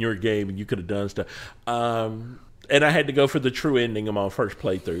me in your game, and you could have done stuff. And I had to go for the true ending of my first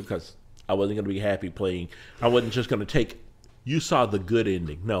playthrough because I wasn't going to be happy playing. I wasn't just going to take. You saw the good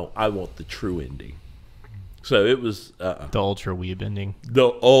ending. No, I want the true ending. So it was the ultra weeb ending.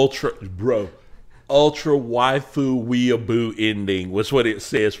 The ultra waifu weeaboo ending was what it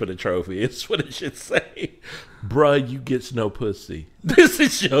says for the trophy. It's what it should say. Bruh, you gets no pussy. This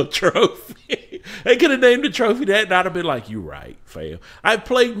is your trophy. They could have named the trophy that, and I'd have been like, you right, fam. I've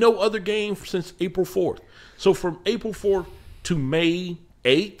played no other game since April 4th. So from April 4th to May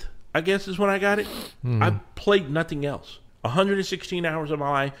 8th, I guess is when I got it, I've played nothing else. 116 hours of my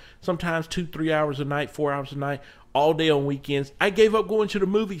life, sometimes 2-3 hours a night, 4 hours a night, all day on weekends. I gave up going to the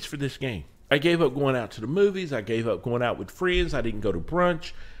movies for this game. I gave up going out to the movies. I gave up going out with friends. I didn't go to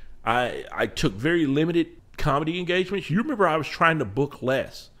brunch. I took very limited comedy engagements. You remember I was trying to book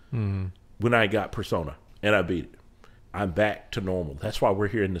less when I got Persona, and I beat it. I'm back to normal. That's why we're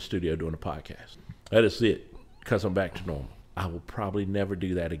here in the studio doing a podcast. That is it, because I'm back to normal. I will probably never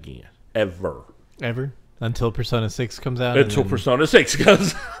do that again, ever. Ever? Until Persona 6 comes out? Until Persona 6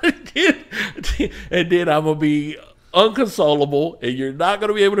 comes out. And then I'm going to be unconsolable, and you're not going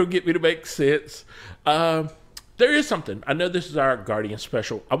to be able to get me to make sense. There is something. I know this is our Guardian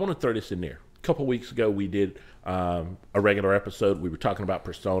special. I want to throw this in there. A couple weeks ago, we did a regular episode. We were talking about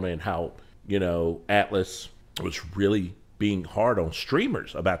Persona and how, you know, Atlas was really being hard on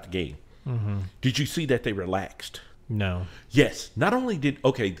streamers about the game. Mm-hmm. Did you see that they relaxed? No. Yes. Not only did...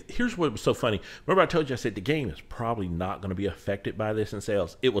 Okay, here's what was so funny. Remember I told you, I said the game is probably not going to be affected by this in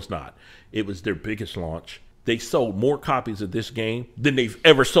sales. It was not. It was their biggest launch. They sold more copies of this game than they've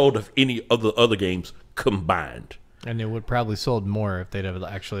ever sold of any of the other games combined. And it would probably sold more if they'd have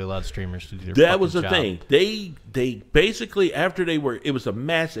actually allowed streamers to do their That was the job. thing. They basically, after it was a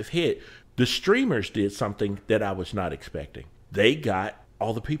massive hit, the streamers did something that I was not expecting. they got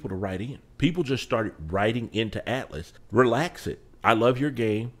all the people to write in. People just started writing into Atlas. Relax it. I love your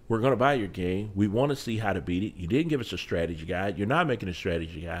game. We're going to buy your game. We want to see how to beat it. You didn't give us a strategy guide. You're not making a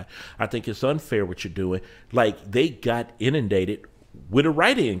strategy guide. I think it's unfair what you're doing. Like, they got inundated with a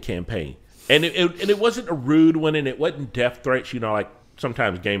write-in campaign. And it wasn't a rude one, and it wasn't death threats. You know, like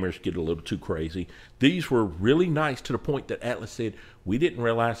sometimes gamers get a little too crazy. These were really nice to the point that Atlas said, we didn't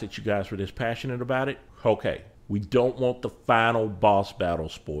realize that you guys were this passionate about it. Okay, we don't want the final boss battle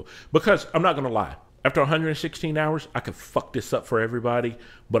spoiled. Because I'm not going to lie. After 116 hours, I could fuck this up for everybody,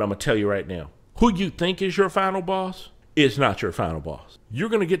 but I'm going to tell you right now. Who you think is your final boss is not your final boss. You're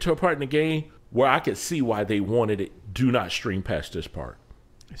going to get to a part in the game where I could see why they wanted it. Do not stream past this part.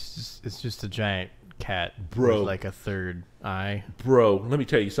 It's just a giant cat, bro, with like a third eye. Bro, let me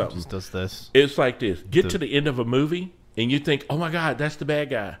tell you something. It just does this. It's like this. Get to the end of a movie, and you think, oh my God, that's the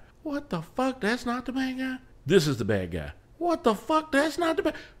bad guy. What the fuck? That's not the bad guy? This is the bad guy. What the fuck? That's not the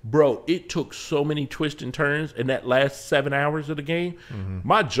bad. Bro, it took so many twists and turns in that last 7 hours of the game.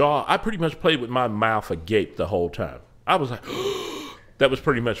 My jaw, I pretty much played with my mouth agape the whole time. I was like, that was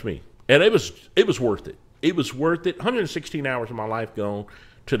pretty much me. And it was worth it. It was worth it. 116 hours of my life gone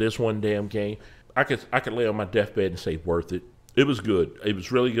to this one damn game. I could lay on my deathbed and say worth it. It was good. It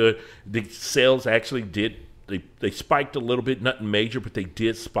was really good. The sales actually did. They spiked a little bit, nothing major, but they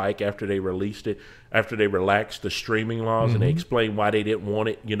did spike after they released it, after they relaxed the streaming laws, and they explained why they didn't want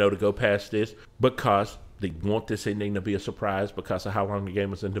it, to go past this, because they want this ending to be a surprise because of how long the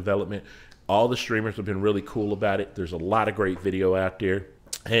game was in development. All the streamers have been really cool about it. There's a lot of great video out there.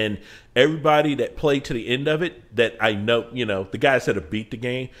 And everybody that played to the end of it, that I know, the guys that have beat the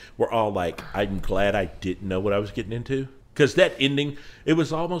game were all like, I'm glad I didn't know what I was getting into. Because that ending, it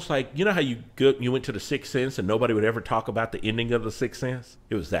was almost like, how you went to the Sixth Sense and nobody would ever talk about the ending of the Sixth Sense?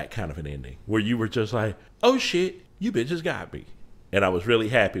 It was that kind of an ending where you were just like, oh shit, you bitches got me. And I was really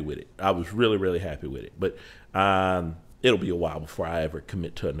happy with it. I was really, really happy with it. But it'll be a while before I ever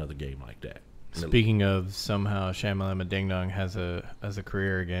commit to another game like that. Speaking of somehow Shamalama Ding Dong has a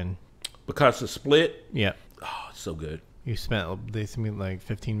career again. Because the Split? Yeah. Oh, it's so good. They spent like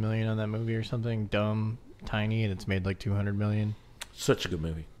 $15 million on that movie or something. Dumb. Tiny, and it's made like $200 million. Such a good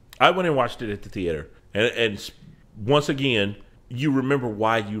movie. I went and watched it at the theater, and once again, you remember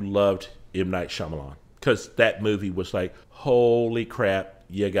why you loved M. Night Shyamalan, because that movie was like, holy crap,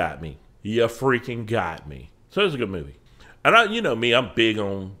 you got me, you freaking got me. So it was a good movie. And me, I'm big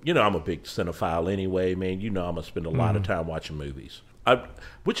on, I'm a big cinephile anyway, man. I'm gonna spend a lot of time watching movies.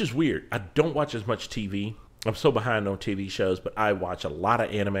 Which is weird. I don't watch as much TV. I'm so behind on TV shows, but I watch a lot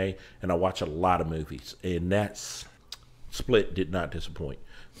of anime and I watch a lot of movies. And that's Split did not disappoint.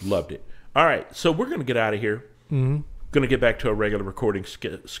 Loved it. All right, so we're going to get out of here. Going to get back to a regular recording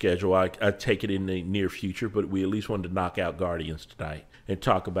schedule. I take it in the near future, but we at least wanted to knock out Guardians tonight and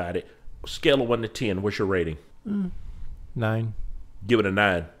talk about it. Scale of 1 to 10, what's your rating? 9. Give it a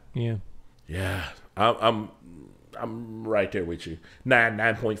 9. Yeah. Yeah, I'm right there with you.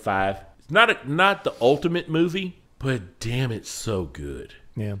 9.5. Not the ultimate movie, but damn, it's so good.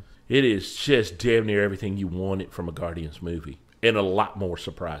 Yeah. It is just damn near everything you wanted from a Guardians movie. And a lot more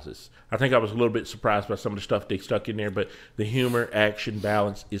surprises. I think I was a little bit surprised by some of the stuff they stuck in there, but the humor, action,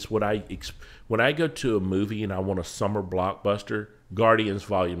 balance is what when I go to a movie and I want a summer blockbuster, Guardians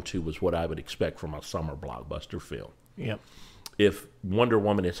Volume 2 was what I would expect from a summer blockbuster film. Yep. If Wonder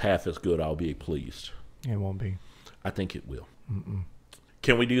Woman is half as good, I'll be pleased. It won't be. I think it will.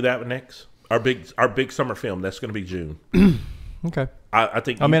 Can we do that one next? Our big summer film. That's going to be June. Okay. I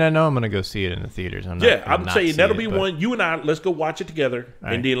think. I know I'm going to go see it in the theaters. I'm saying that'll be one. You and I, let's go watch it together,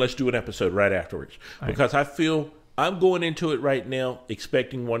 and then let's do an episode right afterwards. Because I feel I'm going into it right now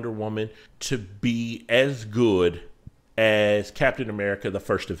expecting Wonder Woman to be as good as Captain America: The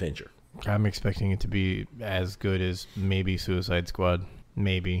First Avenger. I'm expecting it to be as good as maybe Suicide Squad.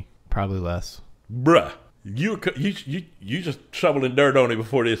 Maybe. Probably less. Bruh. You just shoveling dirt on it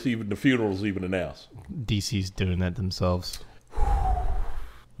before the funeral's even announced. DC's doing that themselves.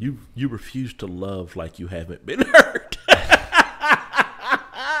 You refuse to love like you haven't been hurt.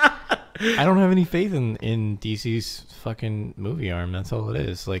 I don't have any faith in DC's fucking movie arm. That's all it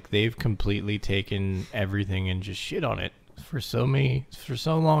is. Like, they've completely taken everything and just shit on it for so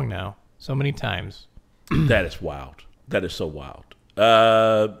long now. So many times. That is wild. That is so wild.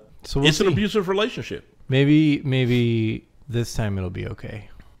 So it's an abusive relationship. Maybe this time it'll be okay.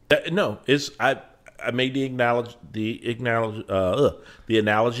 No, I made the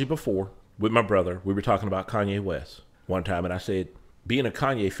analogy before with my brother. We were talking about Kanye West one time, and I said, being a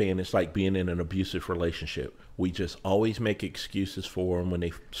Kanye fan is like being in an abusive relationship. We just always make excuses for them when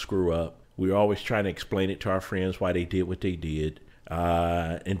they screw up. We were always trying to explain it to our friends why they did what they did.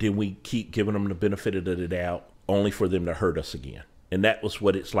 And then we keep giving them the benefit of the doubt only for them to hurt us again. And that was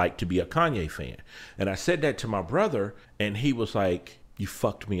what it's like to be a Kanye fan. And I said that to my brother, and he was like, you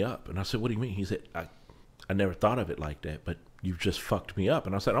fucked me up. And I said, what do you mean? He said, I never thought of it like that, but you just fucked me up.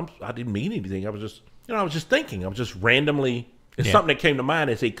 And I said, I didn't mean anything. I was just thinking. I was just randomly. It's something that came to mind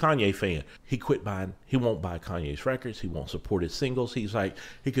as a Kanye fan. He quit buying. He won't buy Kanye's records. He won't support his singles. He's like,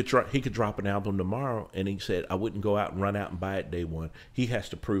 he could drop an album tomorrow, and he said, I wouldn't go out and run out and buy it day one. He has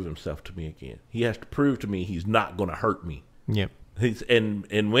to prove himself to me again. He has to prove to me he's not going to hurt me. Yep.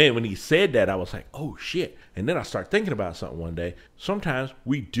 And when he said that, I was like, oh shit. And then I started thinking about something one day. Sometimes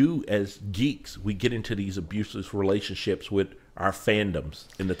we do, as geeks, we get into these abusive relationships with our fandoms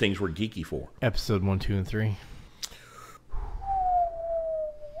and the things we're geeky for. Episode 1, 2, and 3.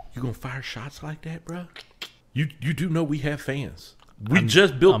 You gonna fire shots like that, bro? You do know we have fans. We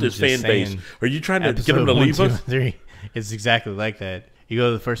just built this fan base. Are you trying to get them to leave us? 3. It's exactly like that. You go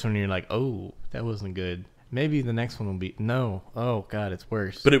to the first one and you're like, oh, that wasn't good. Maybe the next one will be no. Oh God, it's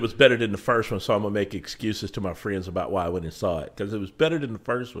worse. But it was better than the first one, so I'm gonna make excuses to my friends about why I went and saw it, because it was better than the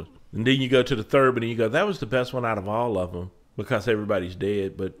first one. And then you go to the third one and you go, that was the best one out of all of them because everybody's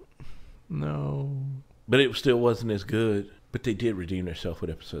dead. But no, but it still wasn't as good. But they did redeem themselves with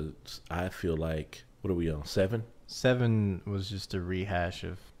episodes. I feel like, what are we on, 7? 7 was just a rehash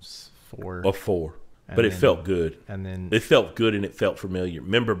of 4. Of 4. But it felt good. And then it felt good and it felt familiar.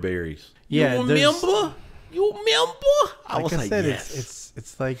 Member berries. Yeah, you remember? You remember? I was like, yes.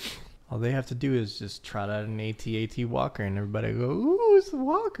 It's like all they have to do is just trot out an AT-AT Walker, and everybody go, ooh, it's a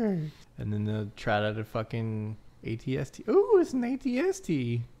Walker. And then they'll trot out a fucking ATST. Ooh, it's an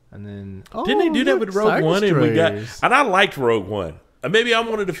ATST. And then didn't they do that with Rogue One? And I liked Rogue One. Maybe I'm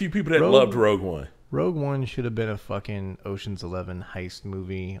one of the few people that loved Rogue One. Rogue One should have been a fucking Ocean's 11 heist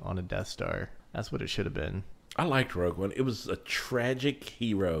movie on a Death Star. That's what it should have been. I liked Rogue One. It was a tragic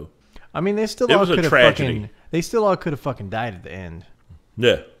hero. I mean, they still all could have fucking died at the end.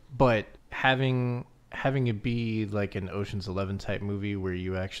 Yeah. But having it be like an Ocean's 11 type movie where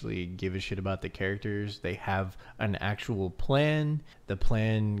you actually give a shit about the characters, they have an actual plan, the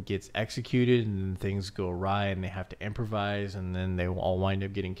plan gets executed, and then things go awry and they have to improvise, and then they all wind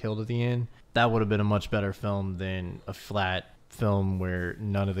up getting killed at the end. That would have been a much better film than a flat film where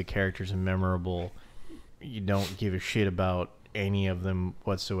none of the characters are memorable. You don't give a shit about any of them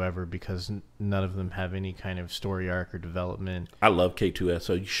whatsoever because none of them have any kind of story arc or development. I love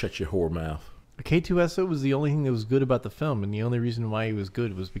K2SO. You shut your whore mouth. K2SO was the only thing that was good about the film, and the only reason why he was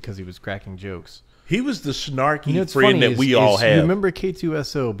good was because he was cracking jokes. He was the snarky friend that we all have. You remember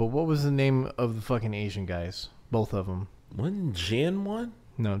K2SO, but what was the name of the fucking Asian guys? Both of them. Wasn't Jin one?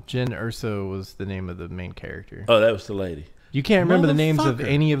 No, Jin Erso was the name of the main character. Oh, that was the lady. You can't remember the names of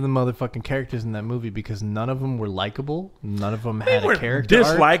any of the motherfucking characters in that movie because none of them were likable. None of them had a character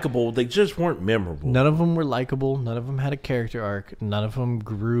arc. Dislikable. They just weren't memorable. None of them were likable. None of them had a character arc. None of them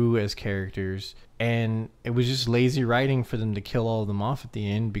grew as characters. And it was just lazy writing for them to kill all of them off at the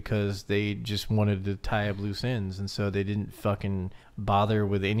end because they just wanted to tie up loose ends. And so they didn't fucking bother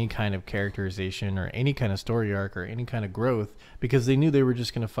with any kind of characterization or any kind of story arc or any kind of growth because they knew they were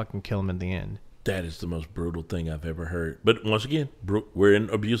just going to fucking kill them at the end. That is the most brutal thing I've ever heard. But once again, we're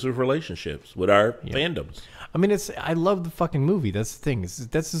in abusive relationships with our fandoms. I mean, I love the fucking movie. That's the thing.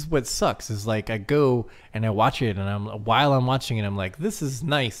 That's just what sucks. Is like I go and I watch it, and while I'm watching it, I'm like, this is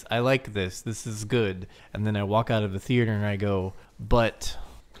nice. I like this. This is good. And then I walk out of the theater and I go, but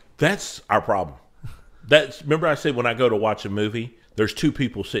that's our problem. Remember I said when I go to watch a movie, there's 2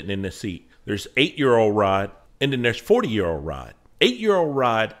 people sitting in the seat. There's 8-year-old Rod, and then there's 40-year-old Rod. 8-year-old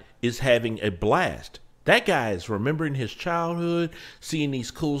Rod is having a blast. That guy is remembering his childhood, seeing these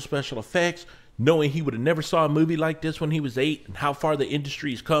cool special effects, knowing he would have never saw a movie like this when he was 8, and how far the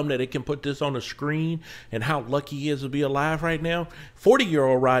industry's come that it can put this on the screen, and how lucky he is to be alive right now.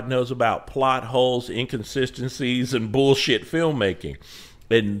 40-year-old Rod knows about plot holes, inconsistencies, and bullshit filmmaking.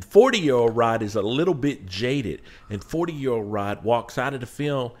 And 40-year-old Rod is a little bit jaded. And 40-year-old Rod walks out of the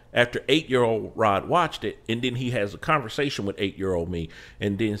film after 8-year-old Rod watched it. And then he has a conversation with 8-year-old me.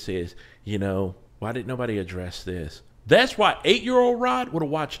 And then says, you know, why did nobody address this? That's why 8-year-old Rod would have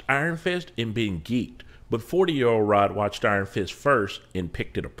watched Iron Fist and been geeked. But 40-year-old Rod watched Iron Fist first and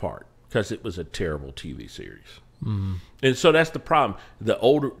picked it apart. Because it was a terrible TV series. Mm-hmm. And so that's the problem.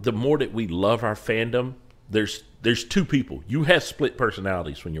 The more that we love our fandom, there's 2 people. You have split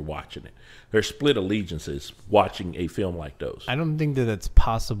personalities when you're watching it. There's split allegiances watching a film like those. I don't think that that's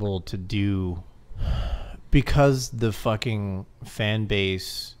possible to do because the fucking fan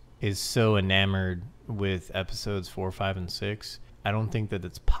base is so enamored with episodes 4, 5, and 6. I don't think that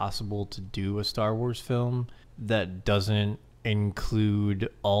it's possible to do a Star Wars film that doesn't include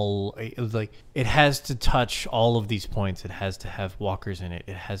all, like, it has to touch all of these points. It has to have walkers in it.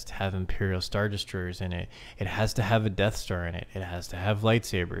 It has to have Imperial Star Destroyers in it. It has to have a Death Star in it. It has to have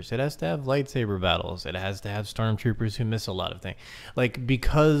lightsabers. It has to have lightsaber battles. It has to have stormtroopers who miss a lot of things. Like,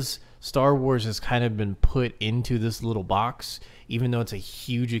 because Star Wars has kind of been put into this little box, even though it's a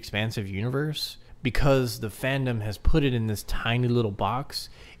huge expansive universe, because the fandom has put it in this tiny little box,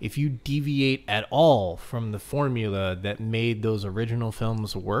 if you deviate at all from the formula that made those original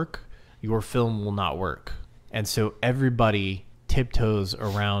films work, your film will not work. And so everybody tiptoes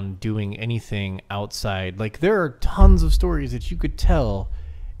around doing anything outside. Like, there are tons of stories that you could tell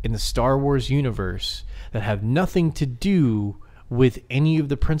in the Star Wars universe that have nothing to do with any of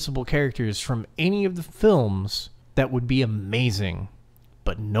the principal characters from any of the films that would be amazing,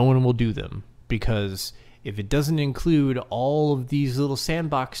 but no one will do them. Because if it doesn't include all of these little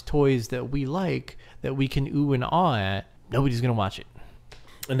sandbox toys that we like, that we can ooh and ah at, nobody's going to watch it.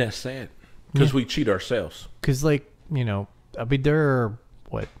 And that's sad. Because we cheat ourselves. Because, like, you know, I mean, there are,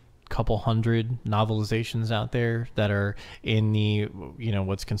 what, couple hundred novelizations out there that are in the, you know,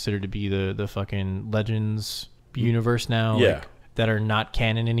 what's considered to be the fucking Legends universe now. Yeah. Like, that are not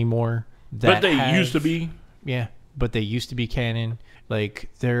canon anymore. But they used to be. Yeah, but they used to be canon. Like,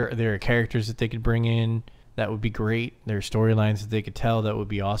 there are characters that they could bring in that would be great. There are storylines that they could tell that would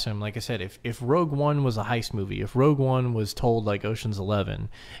be awesome. Like I said, if Rogue One was a heist movie, if Rogue One was told like Ocean's 11,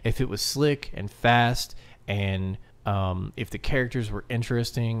 if it was slick and fast, and if the characters were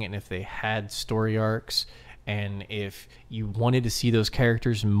interesting, and if they had story arcs, and if you wanted to see those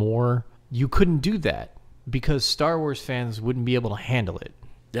characters more, you couldn't do that because Star Wars fans wouldn't be able to handle it.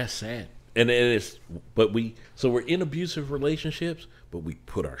 That's sad. And it is, but we're in abusive relationships, but we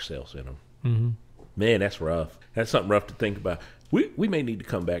put ourselves in them. Mm-hmm. Man, that's rough. That's something rough to think about. We may need to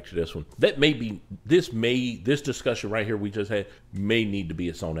come back to this one. That may be, this discussion right here we just had may need to be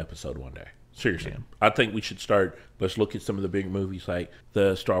its own episode one day. Seriously. Yeah. I think we should start, let's look at some of the big movies like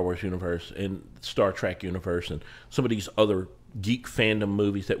the Star Wars universe and Star Trek universe and some of these other geek fandom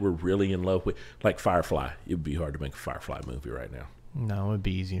movies that we're really in love with, like Firefly. It would be hard to make a Firefly movie right now. No, it would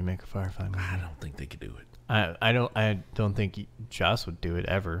be easy to make a Firefly movie. I don't think they could do it. I don't think Joss would do it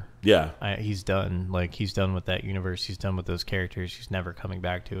ever. Yeah. He's done. Like, he's done with that universe. He's done with those characters. He's never coming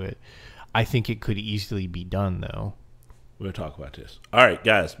back to it. I think it could easily be done, though. We'll talk about this. All right,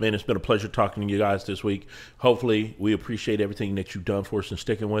 guys. Man, it's been a pleasure talking to you guys this week. Hopefully, we appreciate everything that you've done for us and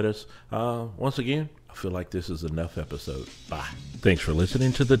sticking with us. Once again, I feel like this is enough episode. Bye. Thanks for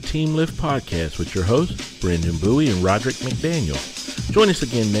listening to the Team Lift Podcast with your hosts, Brendan Bowie and Roderick McDaniel. Join us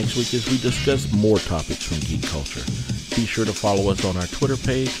again next week as we discuss more topics from geek culture. Be sure to follow us on our Twitter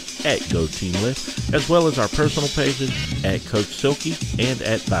page @GoTeamLift, as well as our personal pages @Coach Silky and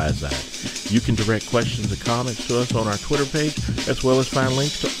 @Thighside. You can direct questions and comments to us on our Twitter page, as well as find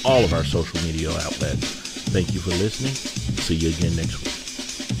links to all of our social media outlets. Thank you for listening. See you again next week.